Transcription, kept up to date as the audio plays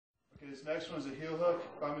This next one is a heel hook.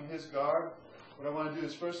 If I'm in his guard, what I want to do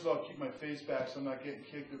is first of all keep my face back so I'm not getting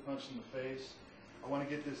kicked or punched in the face. I want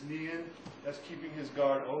to get this knee in. That's keeping his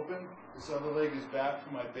guard open. This other leg is back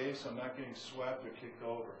from my base so I'm not getting swept or kicked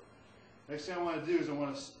over. Next thing I want to do is I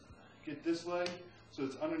want to get this leg so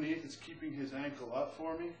it's underneath. It's keeping his ankle up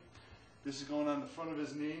for me. This is going on the front of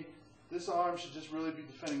his knee. This arm should just really be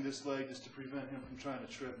defending this leg just to prevent him from trying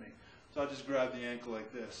to trip me. So I'll just grab the ankle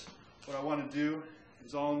like this. What I want to do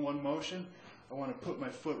is all in one motion. I want to put my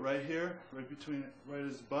foot right here, right at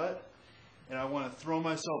his butt, and I want to throw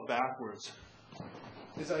myself backwards.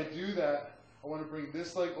 As I do that, I want to bring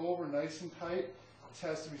this leg over nice and tight. This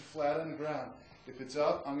has to be flat on the ground. If it's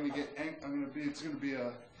up, it's going to be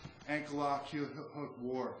a ankle lock, heel hook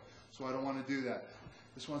war. So I don't want to do that.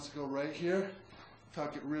 This wants to go right here.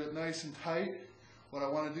 Tuck it real nice and tight. What I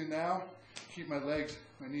want to do now, keep my legs,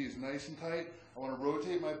 my knees nice and tight. I want to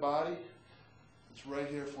rotate my body. It's right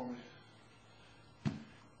here for me.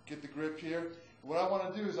 Get the grip here. What I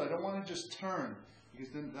want to do is I don't want to just turn,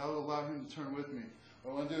 because then that will allow him to turn with me.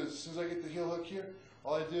 What I want to do is as soon as I get the heel hook here,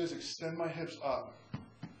 all I do is extend my hips up,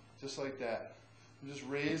 just like that. I'm just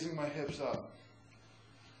raising my hips up.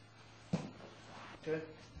 Okay?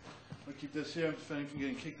 I'm going to keep this here. I'm defending from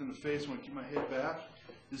getting kicked in the face. I want to keep my head back.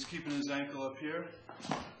 Just keeping his ankle up here.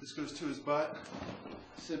 This goes to his butt.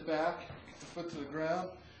 Sit back, get the foot to the ground,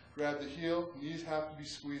 grab the heel. Knees have to be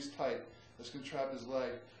squeezed tight. That's going to trap his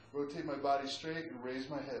leg. Rotate my body straight and raise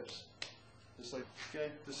my hips. Just like,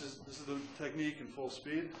 okay, this is the technique in full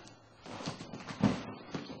speed.